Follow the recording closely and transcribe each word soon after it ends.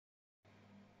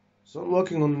So I'm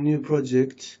working on a new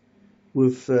project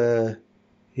with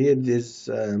here this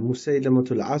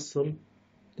Musaylamatul Asr,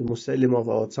 the Musaylim of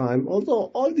our time.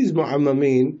 Although all these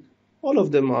Mu'ammamin, all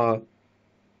of them are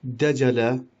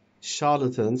Dajjala,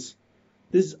 charlatans.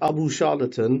 This is Abu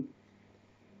Charlatan.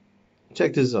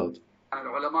 Check this out.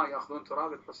 العلماء ياخذون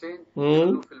تراب الحسين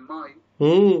يحطوه في الماء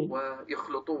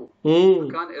ويخلطوه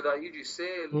كان اذا يجي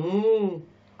سيل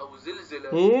او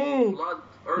زلزله flood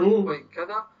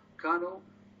كذا كانوا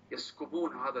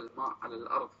يسكبون هذا الماء على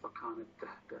الارض فكانت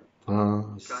تهدأ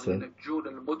كانوا ينجون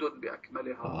المدن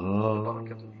باكملها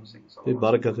ببركه الحسين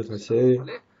ببركه الحسين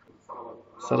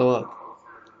صلوات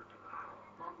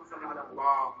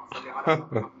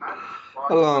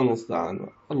الله المستعان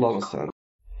الله المستعان.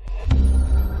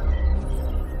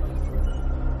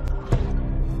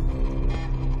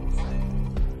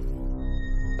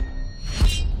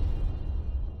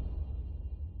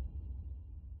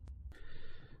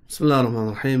 بسم الله الرحمن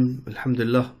الرحيم. الحمد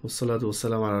لله والصلاة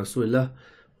والسلام على رسول الله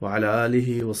وعلى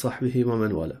آله وصحبه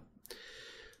ومن والاه.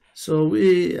 So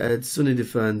we at Sunni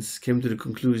Defense came to the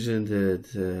conclusion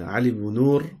that Ali ibn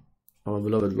Nur, our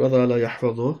beloved brother, Allah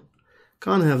yahfadhuh,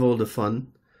 can't have all the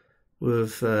fun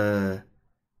with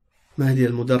Mahdi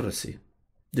al-Modarresi,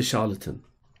 the charlatan.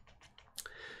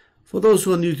 For those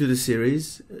who are new to the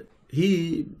series,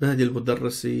 Mahdi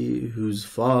al-Modarresi, whose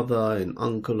father and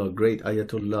uncle are great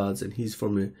ayatollahs, and he's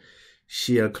from a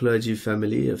Shia clergy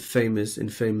family, a famous,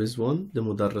 infamous one, the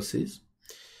Modarresis.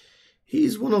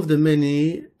 He's one of the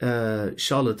many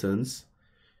charlatans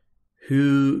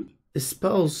who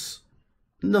espouse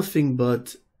nothing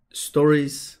but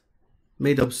stories,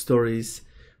 made up stories,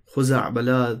 khuza'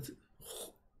 balad,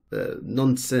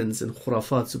 nonsense and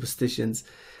khurafat, superstitions,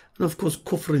 and of course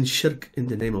kufr and shirk in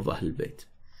the name of Ahlul Bayt.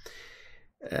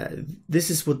 This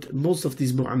is what most of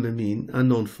these mu'ammamin are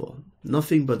known for.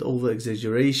 Nothing but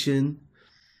over-exaggeration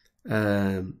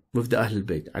with the Ahlul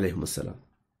Bayt alayhim as-salam.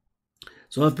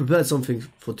 So I've prepared something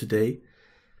for today.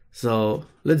 So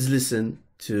let's listen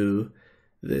to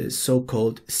the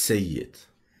so-called Sayyid.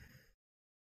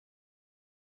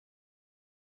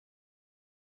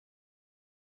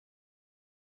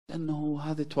 لأنه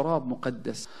هذا تراب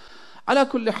مقدس. على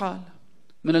كل حال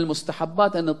من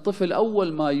المستحبات أن الطفل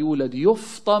أول ما يولد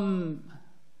يفطم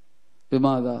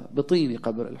بماذا؟ بطين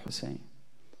قبر الحسين،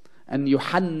 أن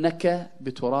يحنك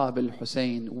بتراب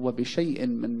الحسين وبشيء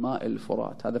من ماء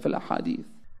الفرات. هذا في الأحاديث.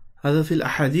 هذا في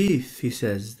الأحاديث, he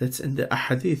says. That's in the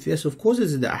Ahadith. Yes, of course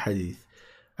it's in the Ahadith.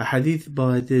 Ahadith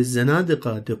by the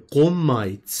Zanadiqa, the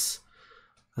Qummites,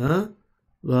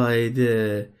 by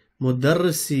the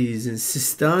Mudarrisis and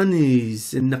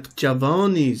Sistanis and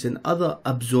Naqshbandi's and other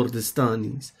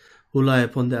Absurdistanis who lie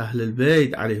upon the Ahlul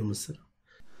Bayt alayhim as-salam.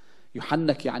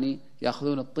 يحنك يعني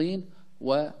يأخذون الطين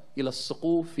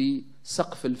ويلصقوه في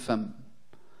سقف الفم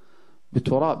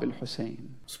بتراب الحسين.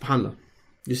 Subhanallah.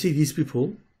 You see, these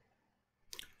people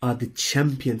are the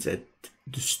champions at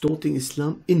distorting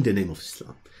Islam in the name of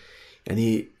Islam. And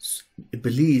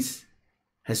Iblis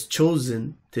has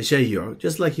chosen Tashayyu',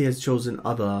 just like he has chosen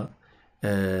other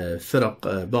firaq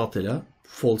batila,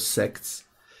 false sects,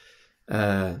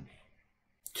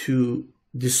 to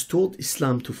distort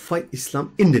Islam, to fight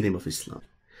Islam in the name of Islam.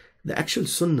 The actual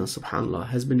Sunnah, subhanAllah,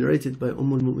 has been narrated by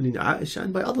al-Mu'minin Aisha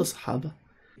and by other Sahaba.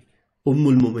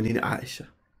 al-Mu'minin Aisha,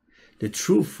 the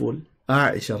truthful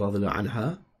Aisha radiallahu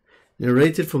anha,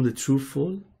 narrated from the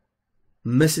truthful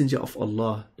Messenger of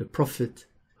Allah, the Prophet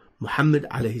Muhammad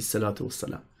alayhi salatu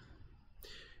wasalam.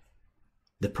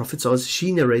 The Prophet,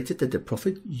 she narrated that the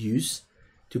Prophet used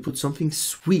to put something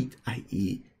sweet,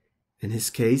 i.e., in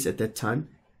his case at that time,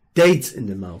 dates in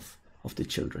the mouth of the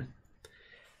children.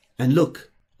 And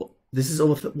look, this is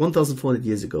over 1,400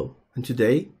 years ago. And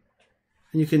today,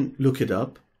 and you can look it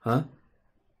up,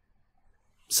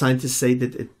 scientists say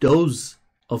that a dose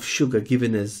of sugar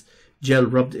given as gel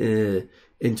rubbed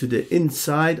into the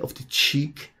inside of the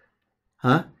cheek,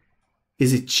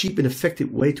 is a cheap and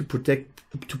effective way to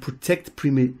protect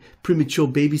premature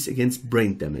babies against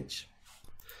brain damage.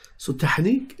 So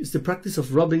tahniq is the practice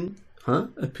of rubbing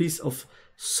a piece of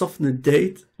softened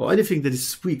date or anything that is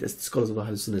sweet, as the scholars of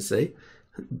Ahlul Sunnah say,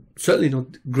 certainly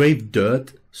not grave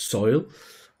dirt, soil,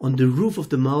 on the roof of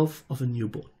the mouth of a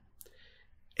newborn.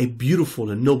 A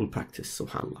beautiful and noble practice,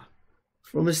 subhanAllah,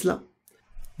 from Islam.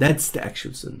 That's the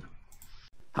actual Sunnah.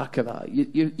 هكذا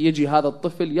يجي هذا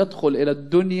الطفل يدخل إلى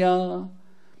الدنيا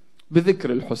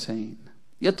بذكر الحسين،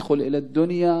 يدخل إلى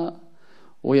الدنيا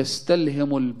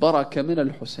ويستلهم البركة من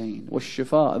الحسين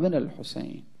والشفاء من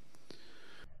الحسين.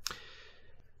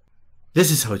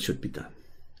 This is how it should be done,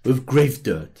 with grave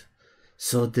dirt,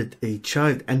 so that a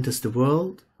child enters the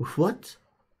world with what?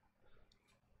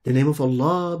 the name of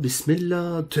Allah,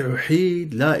 Bismillah,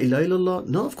 Tawheed, La ilaha illallah?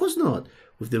 No, of course not.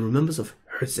 With the remembrance of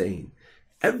Hussein.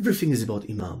 Everything is about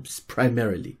Imams,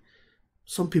 primarily.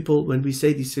 Some people, when we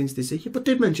say these things, they say, yeah, but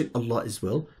they mention Allah as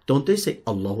well. Don't they say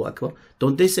Allahu Akbar?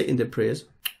 Don't they say in their prayers?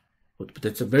 But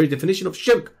that's the very definition of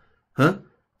shirk. Huh?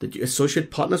 That you associate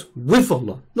partners with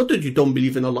Allah. Not that you don't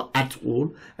believe in Allah at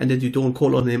all, and that you don't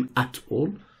call on Him at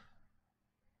all.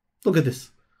 Look at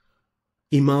this.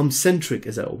 Imam-centric,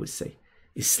 as I always say.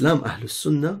 Islam, Ahlul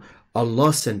Sunnah,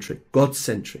 Allah-centric,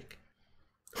 God-centric.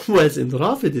 Whereas in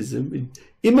Rafidism, in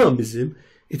Imamism,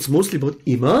 it's mostly about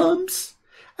Imams.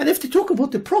 And if they talk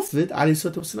about the Prophet,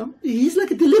 ﷺ, he's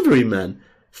like a delivery man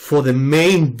for the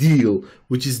main deal,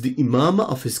 which is the imamah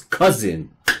of his cousin,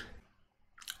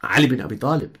 Ali bin Abi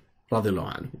Talib,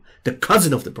 the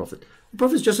cousin of the Prophet. The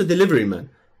Prophet is just a delivery man.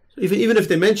 So even if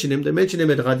they mention him at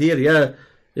Ghadir, yeah,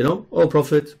 you know, oh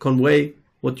Prophet, convey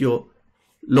what your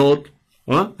Lord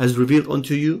has revealed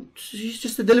unto you. He's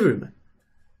just a delivery man.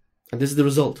 And this is the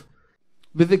result.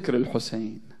 بذكر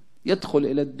الحسين يدخل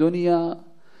إلى الدنيا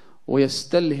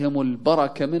ويستلهم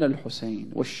البركة من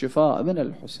الحسين والشفاء من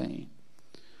الحسين.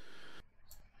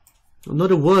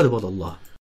 Not a word about Allah.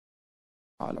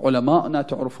 علماءنا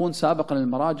تعرفون سابقا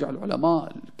المراجع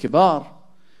العلماء الكبار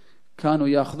كانوا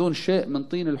يأخذون شيء من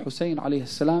طين الحسين عليه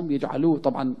السلام يجعلوه.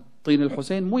 طبعا طين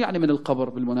الحسين مو يعني من القبر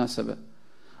بالمناسبة.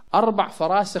 4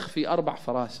 فراسخ في 4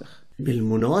 فراسخ.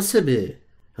 بالمناسبة,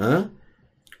 huh?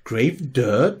 Grave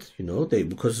dirt, you know,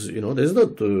 because you know there's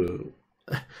not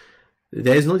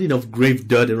enough grave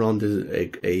dirt around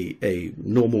a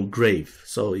normal grave.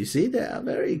 So you see, they are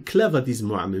very clever, these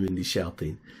mu'amim, these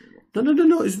shayateen.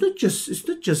 No. It's not just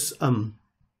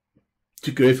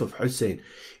the grave of Hussein.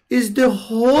 It's the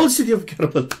whole city of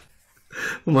Karbala.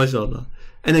 MashaAllah.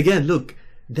 And again, look,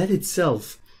 that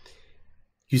itself,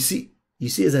 you see,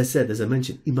 as I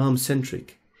mentioned,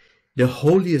 Imam-centric. The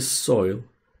holiest soil,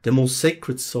 the most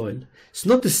sacred soil, it's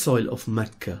not the soil of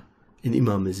Mecca in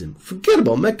Imamism. Forget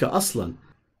about Mecca, Aslan.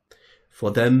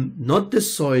 For them, not the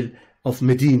soil of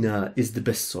Medina is the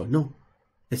best soil. No,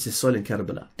 it's the soil in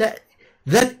Karbala. That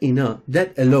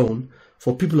alone,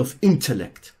 for people of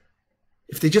intellect,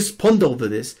 if they just ponder over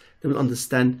this, they will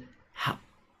understand how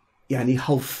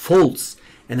false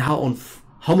and how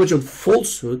much on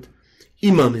falsehood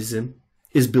Imamism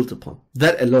is built upon.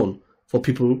 That alone, for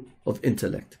people of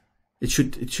intellect. It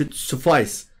should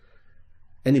suffice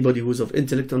anybody who is of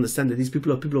intellect to understand that these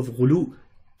people are people of ghulu,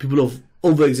 people of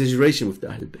over-exaggeration with the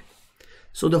Ahlul Bayt.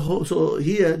 So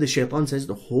here the shaitan says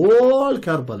the whole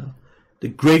Karbala, the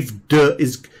grave dirt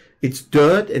its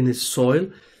dirt and its soil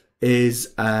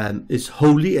is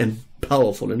holy and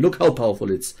powerful. And look how powerful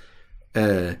it's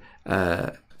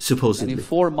supposedly. يعني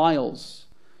 4 miles.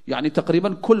 يعني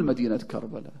تقريبا كل مدينة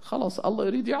كربلاء. خلاص الله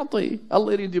يريد يعطي،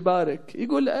 الله يريد يبارك.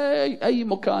 يقول أي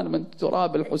مكان من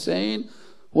تراب الحسين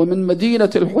ومن مدينة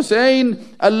الحسين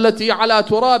التي على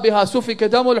ترابها سفك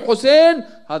دم الحسين،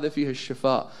 هذا فيه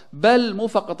الشفاء. بل مو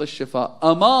فقط الشفاء،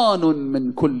 أمان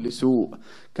من كل سوء.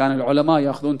 كان العلماء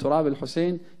يأخذون تراب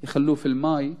الحسين يخلوه في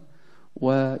الماء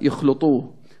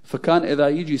ويخلطوه. فكان إذا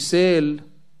يجي سيل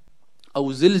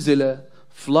أو زلزلة،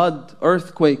 flood,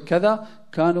 earthquake كذا،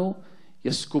 كانوا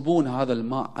يسكبون هذا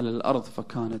الماء على الأرض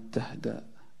فكانت تهدأ.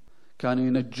 كانوا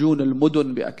ينجون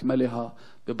المدن بأكملها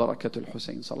ببركة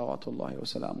الحسين صلوات الله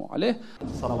وسلامه عليه.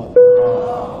 صلوات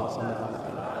الله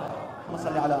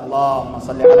صل على اللهم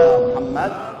صل على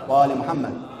محمد وآل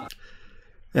محمد.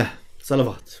 Yeah,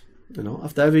 salawat. You know,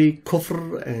 after every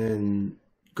kufr and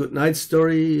good night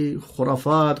story,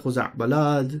 khurafat,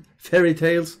 khuza'balad, fairy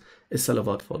tales, is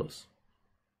salawat follows.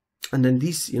 And then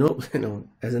these, you know,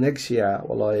 as an ex-Shia,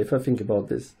 wallah, if I think about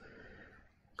this,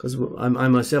 because I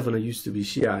myself, when I used to be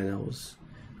Shia, and I was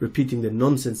repeating the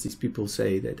nonsense these people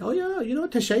say that, oh yeah, you know,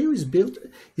 Tashayyu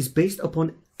is based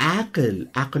upon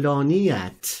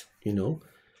aqlaniyat, you know.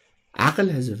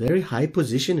 Aql has a very high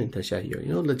position in Tashayyu,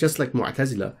 you know, just like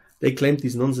Mu'tazila, they claim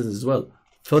these nonsense as well.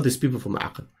 Furthest people from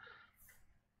Aql.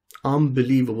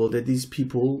 Unbelievable that these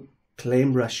people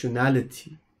claim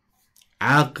rationality.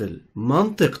 Aql,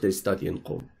 mantiq they study in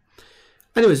Qur'an.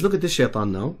 Anyways, look at this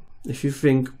shaitan now. If you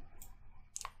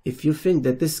think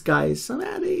that this guy is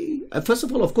somebody, first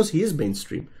of all, of course, he is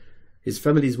mainstream. His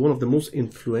family is one of the most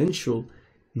influential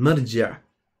marja',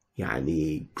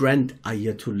 yani Grand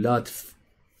Ayatollah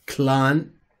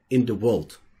clan in the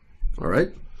world.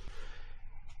 Alright?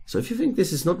 So if you think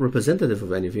this is not representative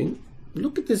of anything,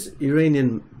 look at this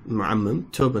Iranian mu'ammam,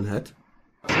 turban hat.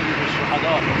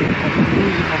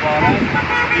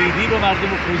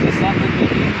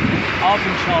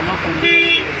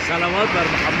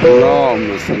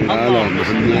 اللهم صل على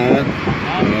محمد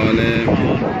وآل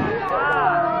محمد.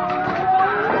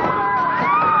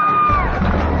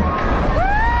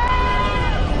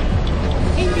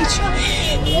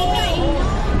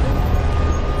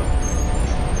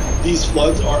 these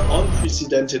floods are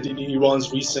unprecedented in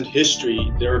Iran's recent history.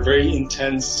 They're very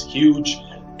intense, huge,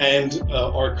 and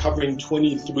are covering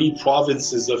 23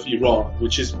 provinces of Iran,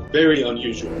 which is very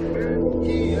unusual.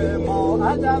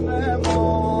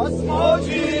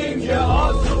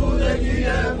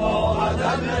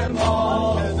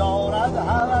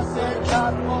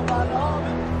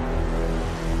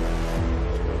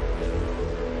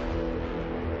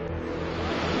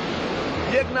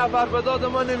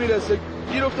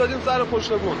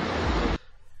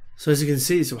 So as you can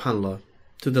see, subhanAllah,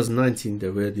 2019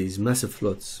 there were these massive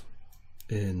floods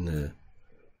in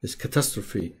this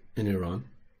catastrophe in Iran.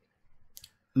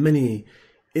 Many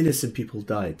innocent people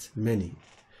died, many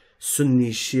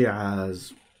Sunni,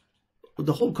 Shias,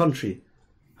 the whole country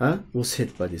was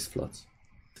hit by these floods.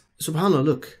 SubhanAllah,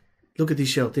 look at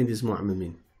these shayateen, these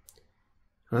mu'ammamin,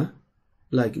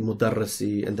 like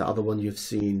Modarresi and the other one you've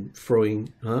seen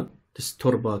throwing this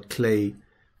Turbah, clay,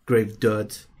 grave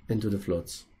dirt into the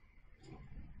floods.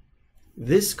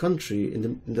 This country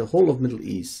in the whole of Middle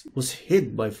East was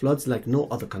hit by floods like no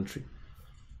other country,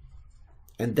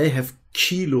 and they have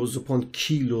kilos upon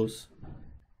kilos,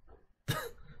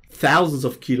 thousands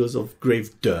of kilos of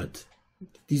grave dirt.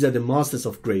 These are the masters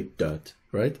of grave dirt,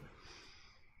 right?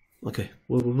 Okay,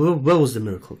 where was the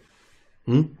miracle?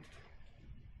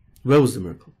 Where was the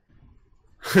miracle?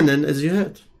 And then, as you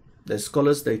heard, the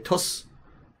scholars, they toss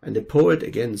and they pour it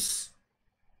against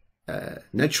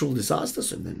natural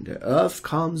disasters, and then the earth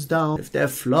calms down if there are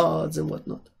floods and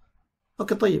whatnot.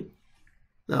 Okay, طيب.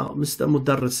 Now, Mr.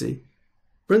 Modarresi,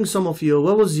 bring some of your,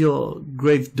 where was your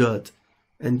grave dirt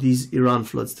and these Iran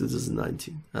floods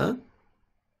 2019?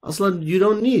 Aslan, you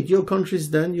don't need your countries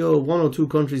then, your one or two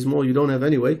countries more you don't have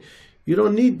anyway. You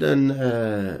don't need then,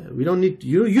 we don't need,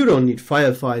 you don't need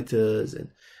firefighters and,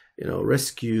 you know,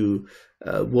 rescue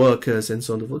workers and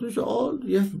so on and so forth. So all,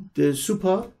 you have the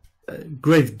super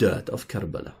grave dirt of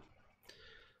Karbala.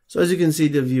 So as you can see,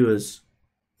 the viewers,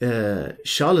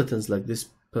 charlatans like this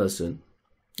person,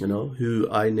 you know, who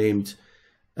I named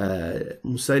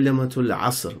Musaylamatul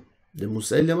Asr. The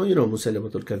Musaylama, you know,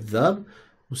 Musaylamatul Kadhab,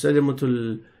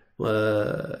 Musaylamatul,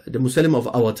 the Musaylama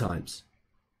of our times.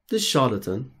 This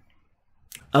charlatan,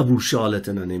 Abu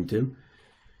Charlatan I named him,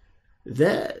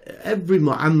 every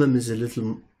Mu'ammam is a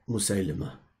little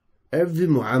Musaylama. Every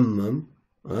Mu'ammam,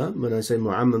 when I say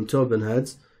Mu'ammam turban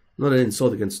heads, not an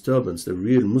insult against turbans, the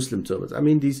real Muslim turbans. I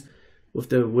mean these with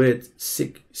the weird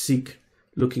Sikh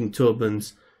looking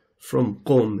turbans from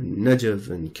Qom and Najaf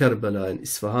and Karbala and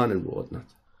Isfahan and whatnot.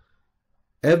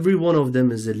 Every one of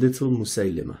them is a little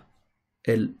Musaylama,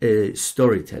 a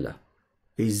storyteller,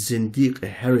 a zindiq, a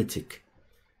heretic,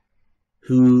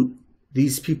 who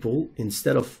these people,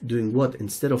 instead of doing what?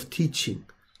 Instead of teaching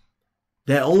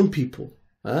their own people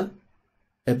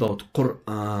about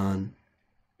Quran,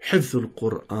 Hifz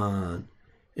al-Quran,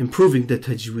 improving the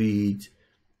tajweed,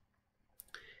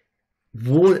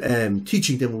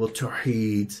 teaching them about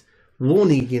Tawheed,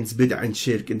 warning against bid'ah and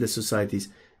shirk in the societies.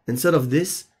 Instead of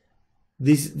this,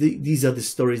 these are the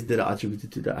stories that are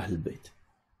attributed to the Ahlul Bayt.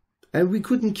 And we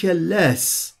couldn't care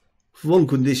less, for one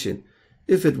condition,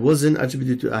 if it wasn't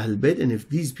attributed to Ahlul Bayt, and if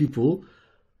these people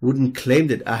wouldn't claim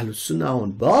that Ahlul Sunnah are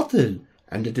on batil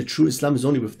and that the true Islam is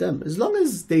only with them. As long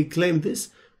as they claim this,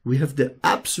 we have the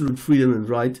absolute freedom and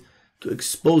right to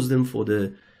expose them for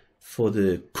the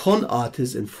con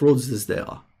artists and fraudsters they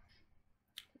are.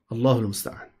 Allahul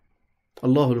Musta'an.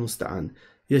 Allahul Musta'an.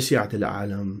 Ya Shi'at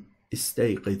al-Alam,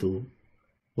 istayqidu.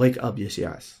 Wake up, ya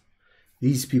Shi'as.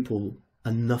 These people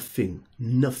are nothing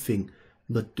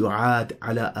but du'ad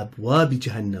ala abwabi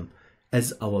jahannam,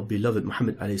 as our beloved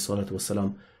Muhammad alayhi salatu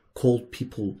wasalam called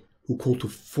people who call to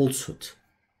falsehood.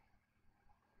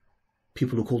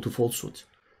 People who call to falsehood.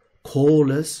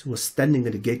 Callers who are standing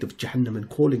at the gate of Jahannam and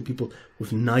calling people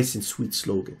with nice and sweet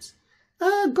slogans.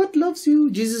 God loves you,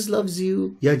 Jesus loves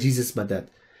you. Yeah, Jesus madad.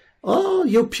 Oh,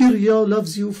 your Piriya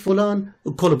loves you, Fulan.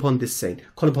 Call upon this saint,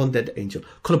 call upon that angel,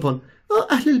 call upon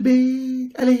Ahlul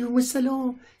Bayt, alayhim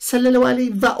wassalam, sallallahu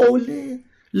alayhi wa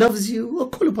loves you. Oh,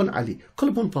 call upon Ali, call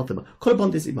upon Fatima, call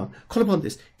upon this Imam, call upon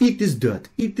this. Eat this dirt,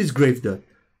 eat this grave dirt.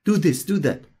 Do this, do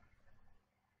that.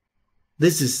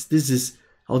 This is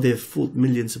how they have fooled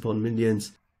millions upon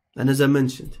millions. And as I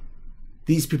mentioned,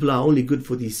 these people are only good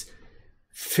for these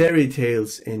fairy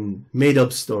tales and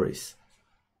made-up stories.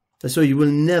 That's why you will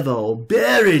never or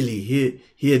barely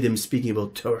hear them speaking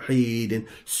about Tawheed and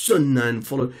Sunnah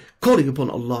and calling upon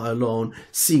Allah alone,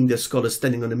 seeing their scholars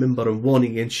standing on the minbar and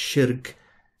warning against shirk,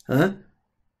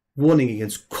 warning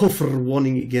against kufr,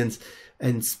 warning against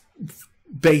and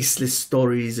baseless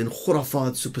stories and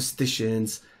khurafat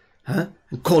superstitions, and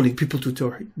calling people to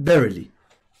Tawheed. Barely.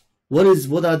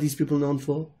 What are these people known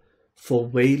for? For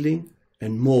wailing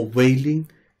and more wailing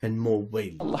and more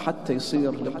wailing. الله حتى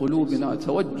يصير لقلوبنا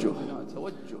توجه،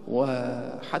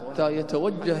 وحتى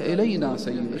يتوجه إلينا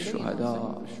سيد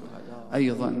الشهداء.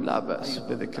 أيضا لا بأس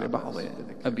بذكر بعض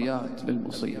أبيات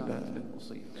للمصيبة.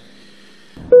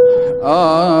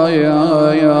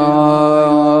 يا